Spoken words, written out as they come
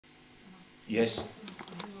Yes.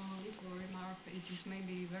 Little remark. It is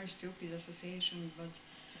maybe a very stupid association, but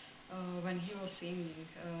when he was singing,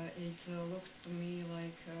 it looked to me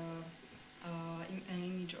like an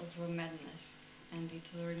image of madness, and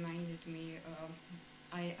it reminded me.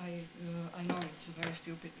 I know it's very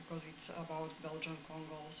stupid because it's about Belgian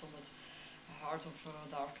Congo also, but a heart of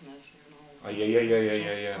darkness, you know. Oh, yeah.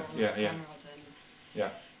 Yeah.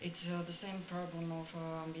 It's the same problem of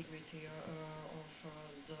ambiguity of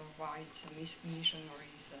the white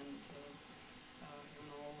missionaries and you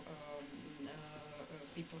know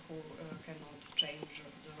people who cannot change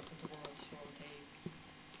the world, so they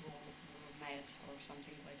go mad or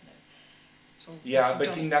something like that. So yeah,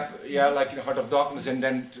 but in that, like in Heart of Darkness, and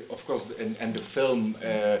then of course, and the film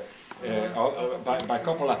by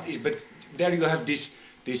Coppola. But there you have this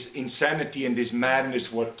insanity and this madness.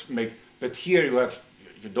 What make? But here you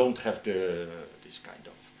don't have this kind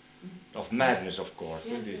of madness, of course.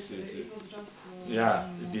 Yes, this it was just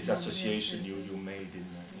this association you made in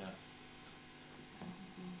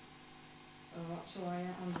so I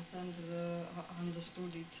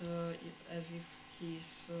understood it as if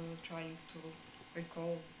he's trying to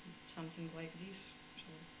recall something like this.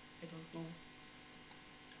 So I don't know.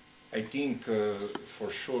 I think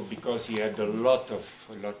for sure, because he had a lot of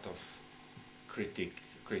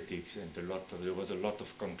critics and there was a lot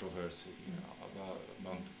of controversy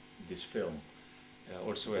among this film,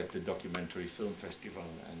 also at the documentary film festival,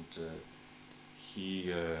 and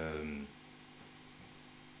he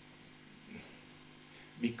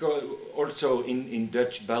because also in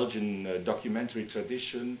Dutch-Belgian documentary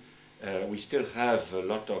tradition, we still have a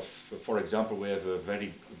lot of, for example, we have a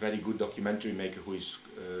very good documentary maker who is,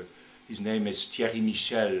 his name is Thierry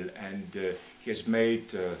Michel, and he has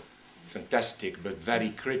made fantastic but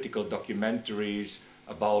very critical documentaries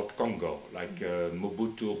about Congo, like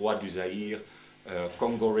Mobutu, Roi du Zaire,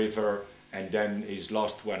 Congo River, and then his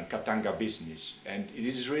last one, Katanga Business. And it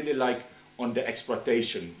is really like on the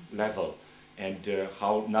exploitation level. And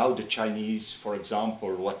how now the Chinese, for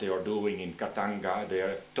example, what they are doing in Katanga, they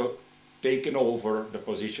have taken over the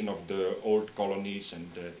position of the old colonies,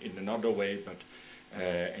 and in another way, but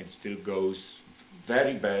it still goes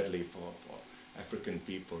very badly for African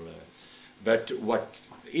people. But what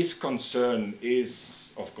is concerned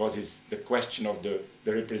is, of course, is the question of the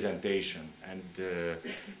representation and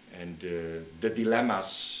the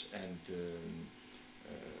dilemmas, and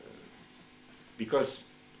because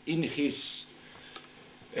in his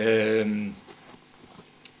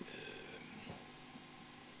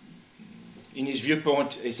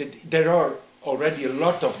viewpoint, he said there are already a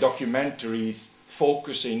lot of documentaries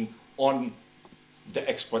focusing on the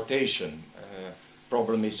exploitation.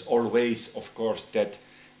 Problem is always, of course, that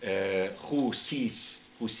who sees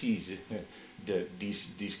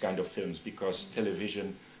these kind of films, because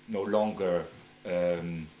television no longer.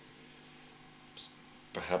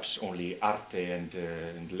 Perhaps only Arte and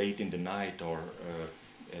late in the night, or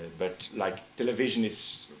but like television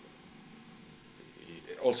is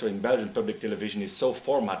also in Belgium, public television is so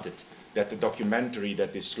formatted that a documentary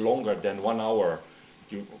that is longer than 1 hour,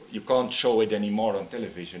 you can't show it anymore on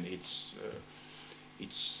television. It's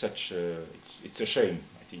such it's a shame,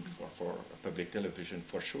 I think, for public television,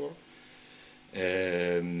 for sure.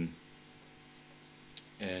 And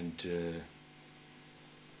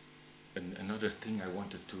another thing I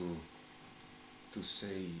wanted to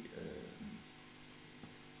say,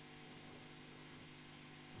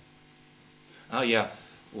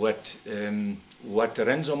 what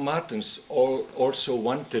Renzo Martens also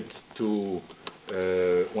wanted to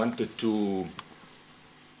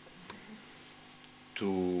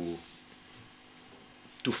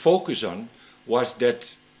focus on was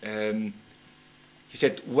that he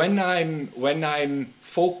said, when I'm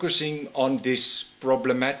focusing on this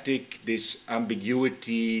problematic, this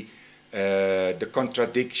ambiguity, the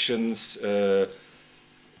contradictions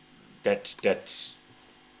that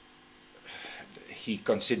he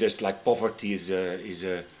considers like poverty is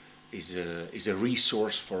a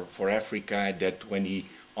resource for Africa, that when he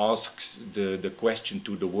asks the question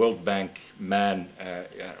to the World Bank man,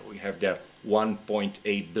 we have there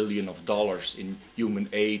 $1.8 billion in human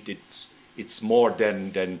aid. It's more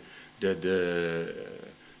than the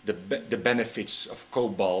benefits of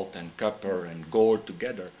cobalt and copper and gold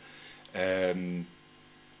together.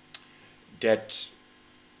 That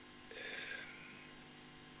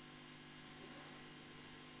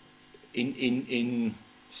in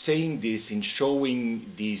saying this, in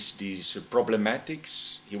showing these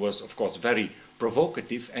problematics, he was of course very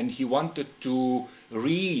provocative, and he wanted to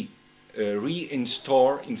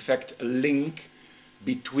reinstore, in fact, a link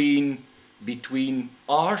between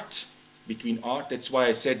art, between art. That's why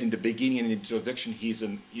I said in the beginning, in the introduction, he's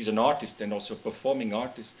an artist and also a performing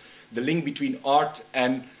artist. The link between art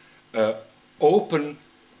and open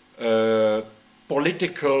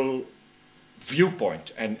political viewpoint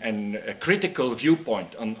and a critical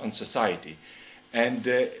viewpoint on society. And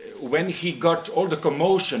when he got all the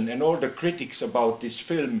commotion and all the critics about this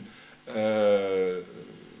film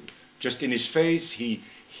just in his face,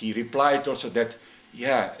 he replied also that,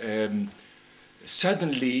 yeah,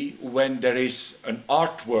 suddenly when there is an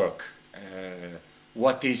artwork,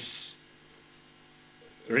 what is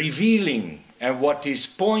revealing and what is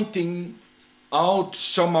pointing out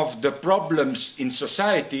some of the problems in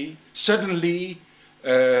society, suddenly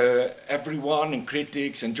everyone and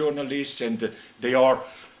critics and journalists and they are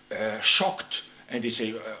shocked and they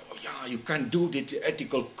say, oh, yeah, you can't do the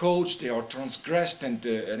ethical codes, they are transgressed and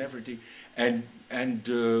everything. And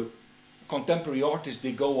contemporary artists,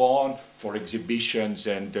 they go on for exhibitions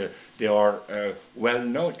and they are well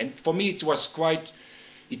known. And for me it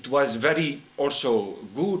was very also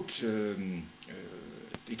good.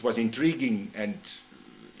 It was intriguing and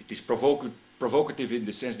it is provocative in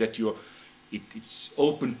the sense that it's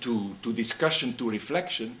open to discussion, to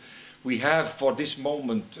reflection. We have for this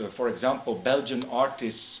moment, for example, Belgian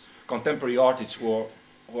artists, contemporary artists who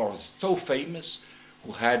are so famous,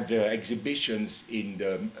 who had exhibitions in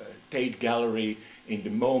the Tate Gallery, in the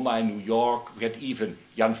MoMA in New York. We had even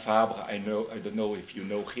Jan Fabre, I don't know if you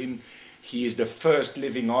know him. He is the first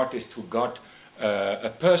living artist who got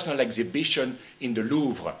a personal exhibition in the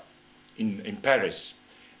Louvre in Paris.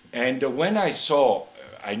 And when I saw,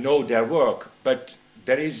 I know their work, but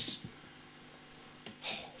there is,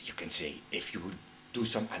 you can say, if you do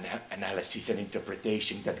some analysis and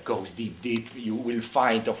interpretation that goes deep, you will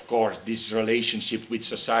find, of course, this relationship with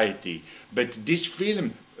society. But this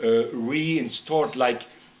film reinstored like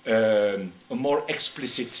a more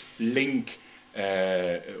explicit link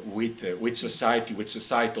with society, with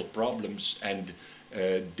societal problems, and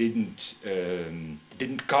didn't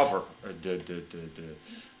cover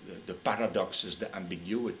the paradoxes, the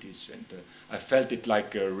ambiguities, and I felt it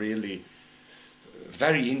like a really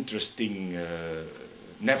very interesting,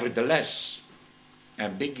 nevertheless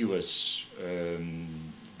ambiguous,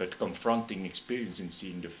 but confronting experience in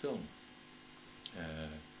seeing the film.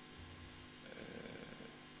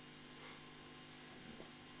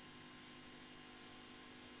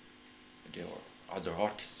 There are other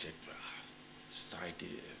artists that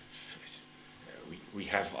society, we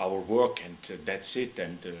have our work and that's it.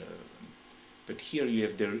 And but here you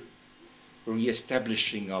have the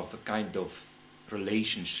re-establishing of a kind of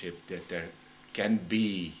relationship that there can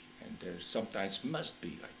be and there sometimes must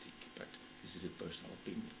be, I think. But this is a personal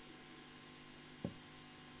opinion.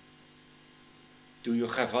 Do you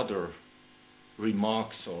have other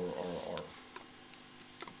remarks or